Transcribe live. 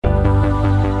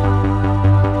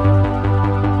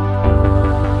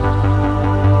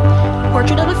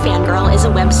Fangirl is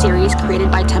a web series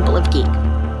created by Temple of Geek.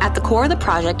 At the core of the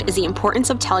project is the importance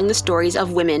of telling the stories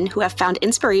of women who have found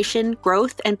inspiration,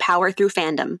 growth, and power through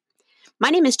fandom. My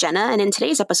name is Jenna, and in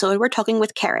today's episode, we're talking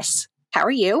with Keres. How are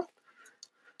you?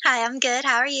 Hi, I'm good.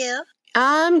 How are you?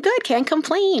 I'm good. Can't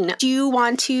complain. Do you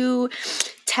want to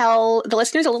tell the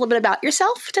listeners a little bit about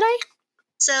yourself today?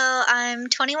 So I'm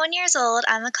 21 years old.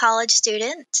 I'm a college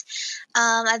student.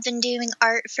 I've been doing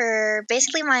art for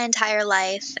basically my entire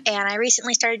life, and I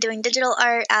recently started doing digital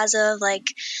art as of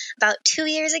about 2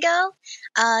 years ago.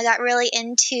 I got really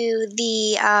into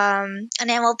the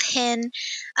enamel pin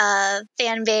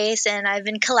fan base, and I've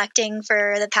been collecting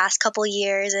for the past couple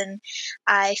years, and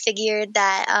I figured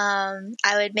that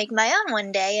I would make my own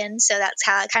one day, and so that's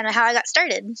how I got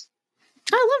started.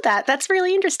 I love that. That's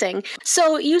really interesting.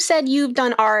 So you said you've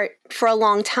done art for a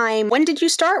long time. When did you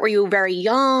start? Were you very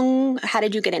young? How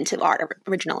did you get into art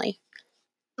originally?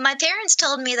 My parents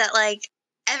told me that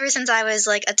ever since I was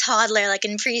a toddler,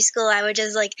 in preschool, I would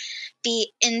just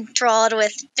be enthralled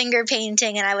with finger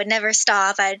painting, and I would never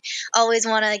stop. I'd always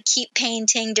want to keep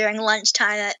painting during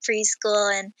lunchtime at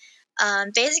preschool, and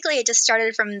basically it just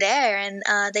started from there, and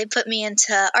they put me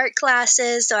into art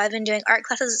classes. So I've been doing art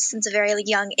classes since a very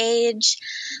young age.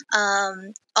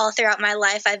 All throughout my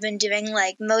life, I've been doing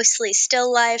mostly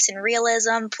still lifes and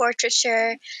realism,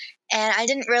 portraiture. And I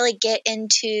didn't really get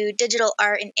into digital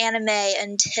art and anime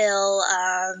until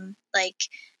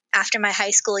after my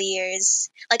high school years.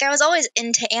 I was always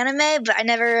into anime, but I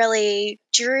never really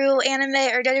drew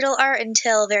anime or digital art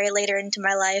until very later into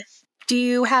my life. Do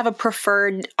you have a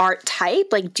preferred art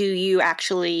type? Do you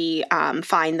actually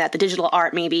find that the digital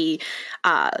art maybe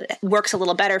works a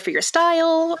little better for your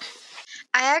style?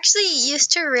 I actually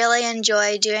used to really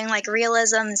enjoy doing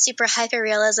realism, super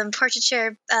hyper-realism,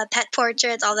 portraiture, pet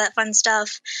portraits, all that fun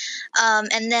stuff.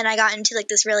 And then I got into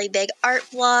this really big art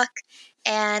block,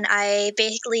 and I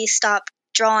basically stopped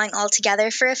drawing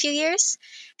altogether for a few years.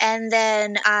 And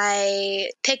then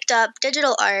I picked up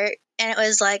digital art, and it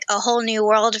was a whole new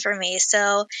world for me.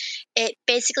 So it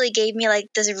basically gave me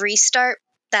this restart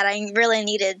that I really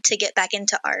needed to get back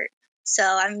into art. So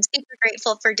I'm super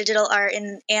grateful for digital art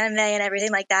and anime and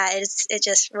everything like that. It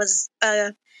just was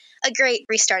a great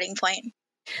restarting point.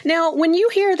 Now, when you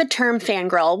hear the term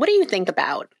fangirl, what do you think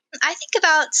about? I think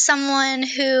about someone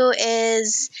who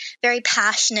is very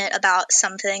passionate about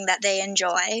something that they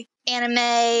enjoy.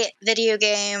 Anime, video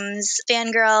games,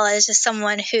 fangirl is just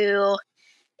someone who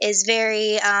is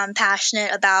very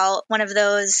passionate about one of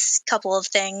those couple of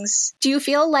things. Do you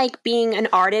feel like being an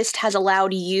artist has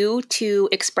allowed you to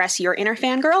express your inner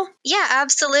fangirl? Yeah,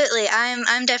 absolutely.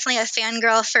 I'm definitely a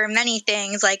fangirl for many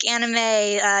things like anime,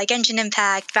 Genshin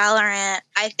Impact, Valorant.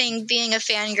 I think being a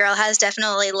fangirl has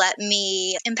definitely let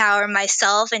me empower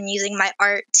myself and using my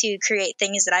art to create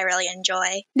things that I really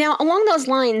enjoy. Now, along those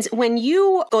lines, when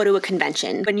you go to a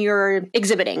convention, when you're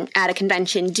exhibiting at a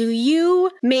convention, do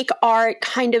you make art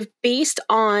kind of based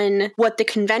on what the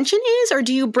convention is, or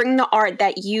do you bring the art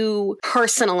that you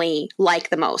personally like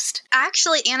the most?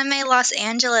 Actually, Anime Los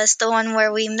Angeles, the one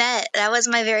where we met, that was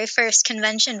my very first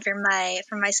convention for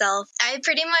myself. I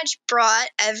pretty much brought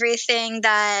everything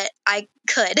that I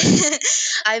could.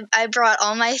 I brought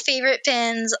all my favorite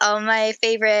pins, all my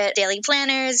favorite daily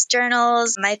planners,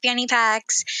 journals, my fanny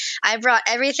packs. I brought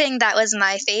everything that was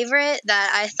my favorite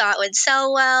that I thought would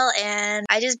sell well, and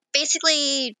I just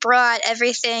basically brought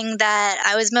everything that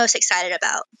I was most excited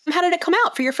about. How did it come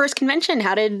out for your first convention?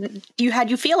 How'd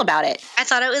you feel about it? I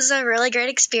thought it was a really great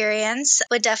experience.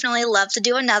 Would definitely love to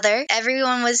do another.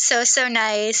 Everyone was so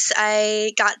nice.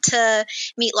 I got to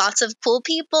meet lots of cool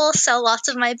people, sell lots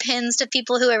of my pins to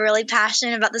people who are really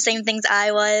passionate about the same things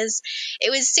I was.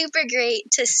 It was super great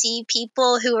to see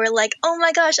people who were like, oh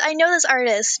my gosh, I know this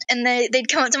artist. And they'd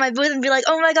come up to my booth and be like,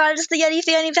 oh my god, it's the Yeti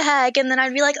fanny pack. And then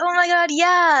I'd be like, oh my god,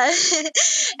 yeah.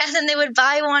 And then they would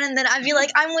buy one, and then I'd be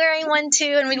like, I'm wearing one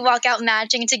too. And we'd walk out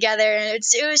matching together. And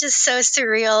it was just so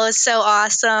surreal. It was so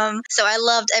awesome. So I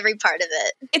loved every part of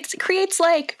it. It creates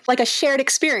like a shared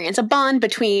experience, a bond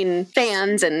between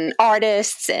fans and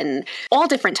artists and all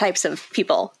different types of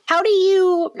people. How do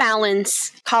you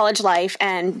balance college life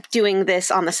and doing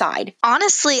this on the side?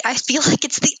 Honestly, I feel like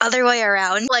it's the other way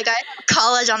around. I have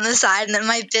college on the side, and then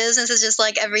my business is just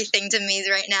everything to me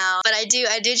right now. But I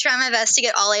do try my best to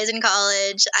get all A's in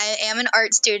college. I am an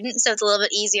art student, so it's a little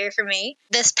bit easier for me.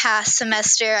 This past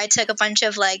semester, I took a bunch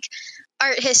of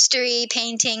art history,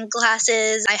 painting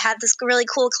classes. I had this really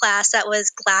cool class that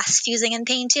was glass fusing and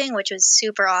painting, which was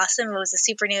super awesome. It was a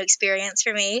super new experience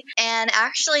for me. And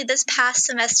actually, this past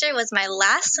semester was my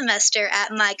last semester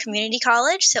at my community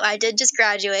college, so I did just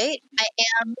graduate. I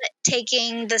am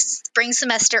taking the spring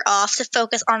semester off to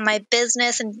focus on my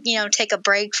business and, take a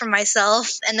break from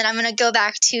myself. And then I'm going to go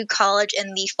back to college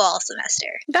in the fall semester.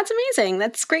 That's amazing.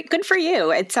 That's great. Good for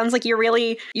you. It sounds like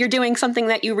you're doing something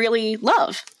that you really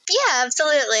love. Yeah,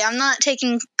 absolutely. I'm not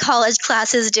taking college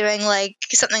classes doing like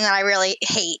something that I really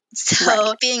hate.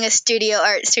 So being a studio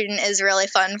art student is really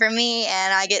fun for me,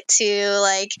 and I get to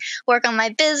like work on my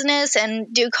business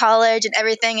and do college, and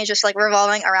everything is just like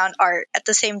revolving around art at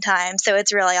the same time. So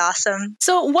it's really awesome.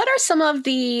 So what are some of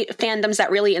the fandoms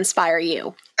that really inspire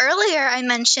you? Earlier, I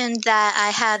mentioned that I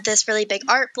had this really big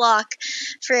art block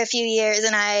for a few years,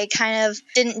 and I kind of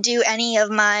didn't do any of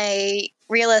my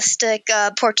realistic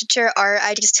portraiture art.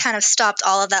 I just kind of stopped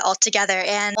all of that altogether.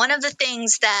 And one of the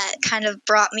things that kind of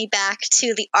brought me back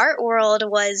to the art world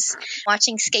was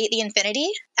watching Skate the Infinity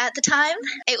at the time.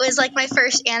 It was like my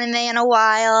first anime in a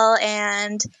while,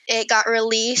 and it got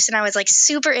released, and I was like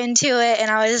super into it, and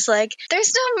I was like,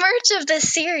 there's no merch of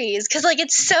this series because like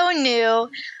it's so new.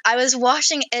 I was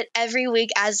watching it every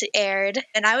week as it aired,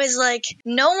 and I was like,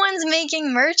 no one's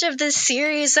making merch of this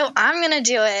series, so I'm gonna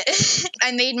do it.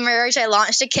 I made merch. I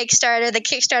launched a Kickstarter. The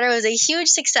Kickstarter was a huge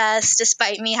success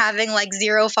despite me having like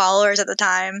 0 followers at the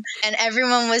time, and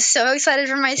everyone was so excited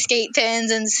for my skate pins,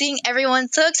 and seeing everyone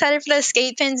so excited for the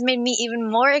skate pins made me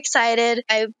even more excited.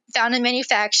 I found a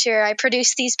manufacturer. I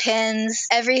produced these pins.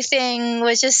 Everything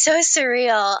was just so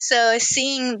surreal. So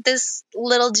seeing this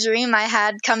little dream I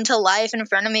had come to life in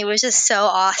front of me was just so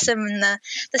awesome. And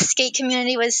the skate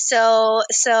community was so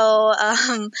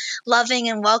loving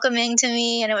and welcoming to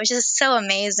me, and it was just so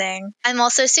amazing. I'm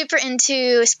also super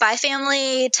into Spy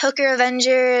Family, Tokyo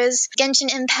Revengers,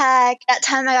 Genshin Impact. That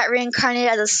time I got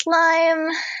reincarnated as a slime,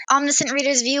 Omniscient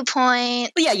Reader's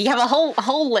Viewpoint. Yeah, you have a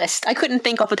whole list. I couldn't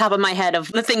think off the top of my head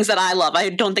of the things that I love. I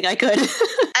don't think I could.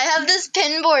 I have this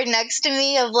pin board next to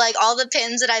me of like all the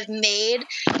pins that I've made,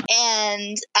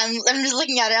 and I'm just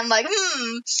looking at it. I'm like,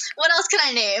 what else can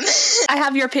I name? I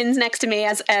have your pins next to me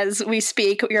as we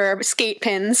speak, your skate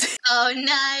pins. Oh,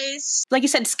 nice. Like you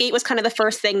said, skate was kind of the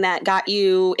first thing that got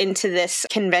you into this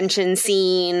convention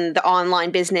scene, the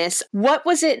online business. What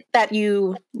was it that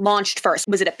you launched first?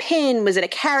 Was it a pin? Was it a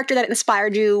character that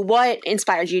inspired you? What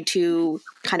inspired you to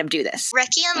kind of do this?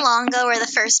 Reki and Longo were the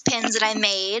first pins that I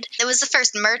made. It was the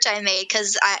first merch I made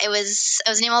because it was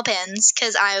enamel pins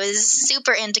because I was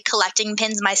super into collecting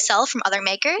pins myself from other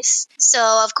makers.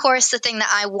 So of course the thing that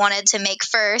I wanted to make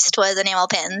first was enamel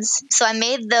pins. So I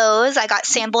made those. I got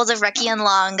samples of Reki and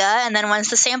Longa, and then once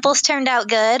the samples turned out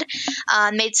good,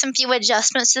 made some few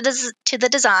adjustments to the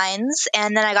designs,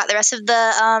 and then I got the rest of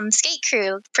the skate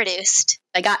crew produced.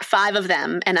 I got 5 of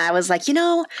them, and I was like,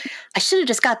 I should have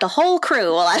just got the whole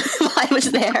crew while I was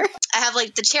there. I have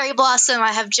like the cherry blossom,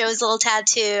 I have Joe's little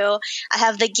tattoo, I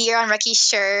have the gear on Reki's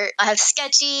shirt, I have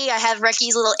Sketchy, I have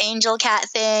Reki's little angel cat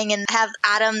thing, and I have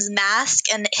Adam's mask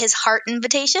and his heart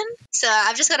invitation. So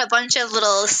I've just got a bunch of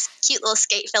cute little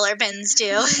skate filler pins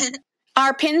too.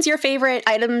 Are pins your favorite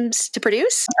items to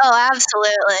produce? Oh,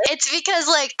 absolutely. It's because,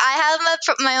 like, I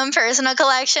have my own personal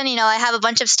collection. I have a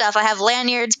bunch of stuff. I have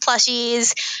lanyards,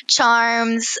 plushies,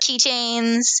 charms,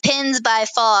 keychains. Pins by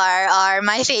far are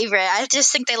my favorite. I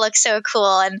just think they look so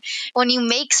cool. And when you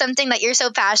make something that you're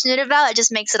so passionate about, it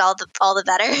just makes it all the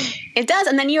better. It does.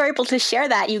 And then you're able to share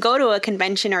that. You go to a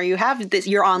convention or you have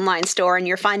your online store and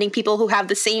you're finding people who have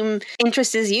the same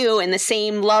interests as you and the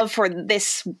same love for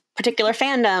this particular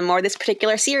fandom or this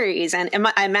particular series, and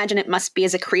I imagine it must be,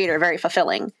 as a creator, very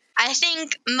fulfilling. I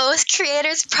think most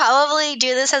creators probably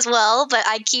do this as well, but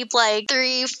I keep like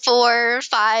 3, 4,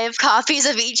 5 copies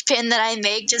of each pin that I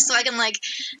make just so I can like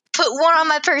put one on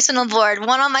my personal board,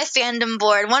 one on my fandom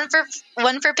board,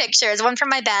 one for pictures, one for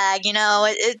my bag.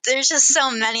 There's just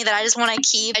so many that I just want to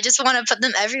keep. I just want to put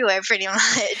them everywhere pretty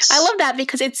much. I love that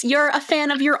because you're a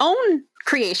fan of your own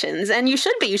creations, and you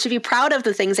should be proud of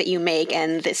the things that you make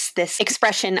and this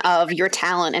expression of your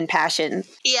talent and passion.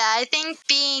 Yeah, I think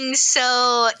being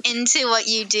so into what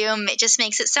you do, it just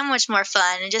makes it so much more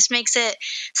fun. It just makes it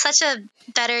such a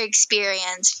better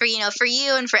experience for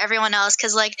you and for everyone else,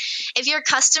 because like if your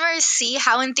customers see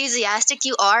how enthusiastic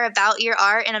you are about your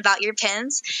art and about your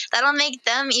pins, that'll make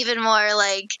them even more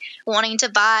like wanting to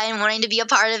buy and wanting to be a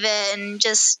part of it, and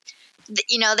just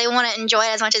they want to enjoy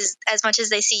it as much as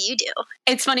they see you do.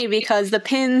 It's funny because the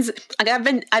pins, like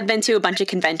I've been to a bunch of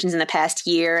conventions in the past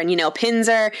year, and pins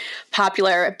are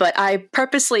popular, but I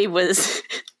purposely was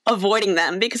avoiding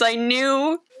them because I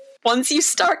knew once you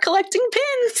start collecting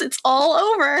pins, it's all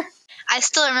over. I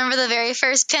still remember the very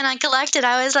first pin I collected.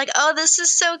 I was like, oh, this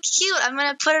is so cute. I'm going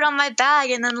to put it on my bag.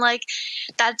 And then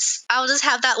I'll just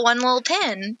have that one little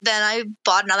pin. Then I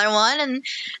bought another one. And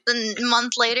then a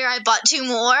month later, I bought 2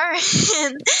 more.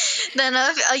 And then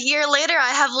a year later, I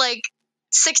have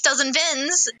 6 dozen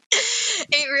pins.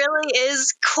 It really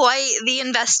is quite the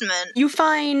investment. You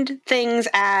find things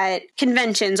at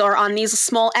conventions or on these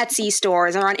small Etsy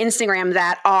stores or on Instagram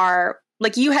that are,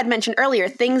 like you had mentioned earlier,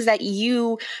 things that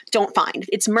you don't find.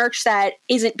 It's merch that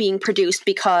isn't being produced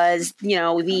because,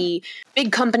 the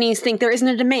big companies think there isn't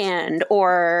a demand,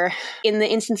 or in the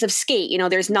instance of skate,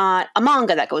 there's not a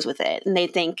manga that goes with it and they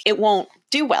think it won't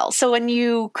do well. So when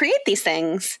you create these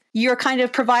things, you're kind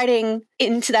of providing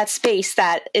into that space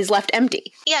that is left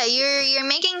empty. Yeah, you're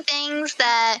making things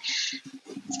that,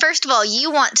 first of all,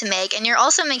 you want to make, and you're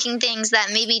also making things that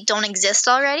maybe don't exist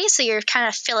already, so you're kind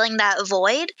of filling that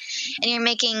void, and you're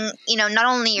making, not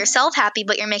only yourself happy,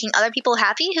 but you're making other people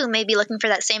happy who may be looking for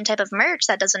that same type of merch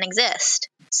that doesn't exist.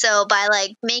 So by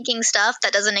making stuff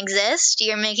that doesn't exist,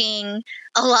 you're making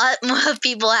a lot more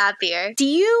people happier. Do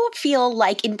you feel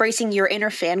like embracing your inner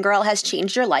fangirl has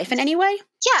changed your life in any way?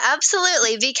 Yeah,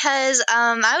 absolutely, because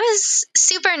I was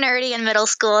super nerdy in middle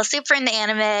school, super into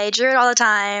anime, drew it all the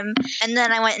time, and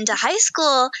then I went into high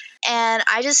school, and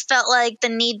I just felt like the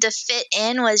need to fit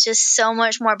in was just so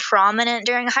much more prominent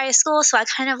during high school, so I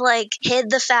kind of hid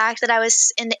the fact that I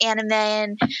was into anime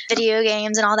and video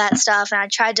games and all that stuff, and I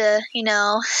tried to,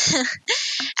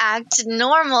 act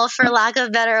normal, for lack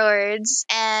of better words,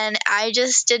 and I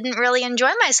just didn't really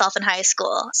enjoy myself in high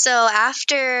school. So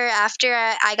after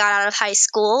I got out of high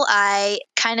school, I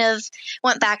kind of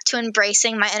went back to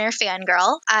embracing my inner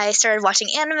fangirl. I started watching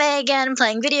anime again,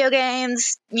 playing video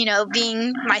games,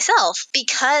 being myself.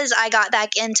 Because I got back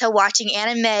into watching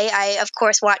anime, I, of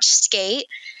course, watched Skate.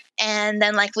 And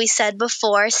then, like we said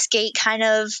before, Skate kind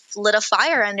of lit a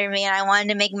fire under me, and I wanted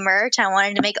to make merch. I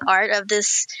wanted to make art of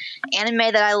this anime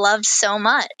that I loved so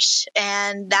much.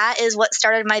 And that is what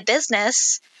started my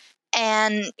business.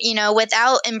 And,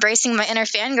 without embracing my inner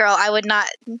fangirl, I would not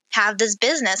have this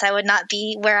business. I would not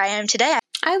be where I am today.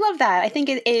 I love that. I think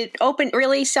it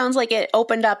really sounds like it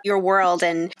opened up your world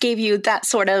and gave you that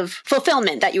sort of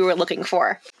fulfillment that you were looking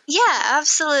for. Yeah,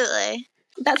 absolutely.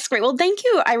 That's great. Well, thank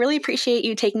you. I really appreciate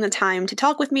you taking the time to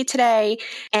talk with me today.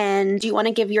 And do you want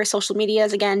to give your social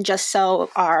medias again, just so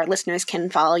our listeners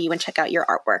can follow you and check out your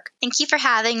artwork? Thank you for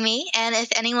having me. And if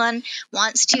anyone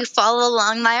wants to follow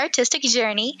along my artistic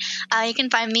journey, you can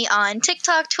find me on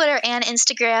TikTok, Twitter, and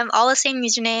Instagram, all the same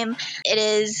username. It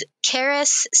is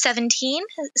Keres17.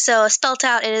 So spelt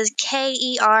out, it is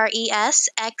KeresXVII.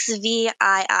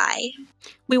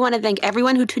 We want to thank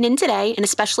everyone who tuned in today, and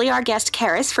especially our guest,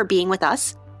 Keres, for being with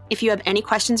us. If you have any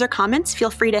questions or comments, feel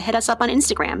free to hit us up on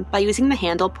Instagram by using the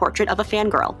handle Portrait of a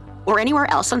Fangirl, or anywhere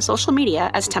else on social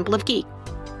media as Temple of Geek.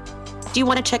 Do you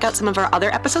want to check out some of our other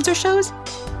episodes or shows?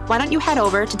 Why don't you head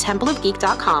over to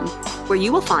templeofgeek.com, where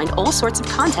you will find all sorts of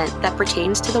content that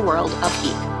pertains to the world of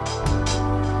geek.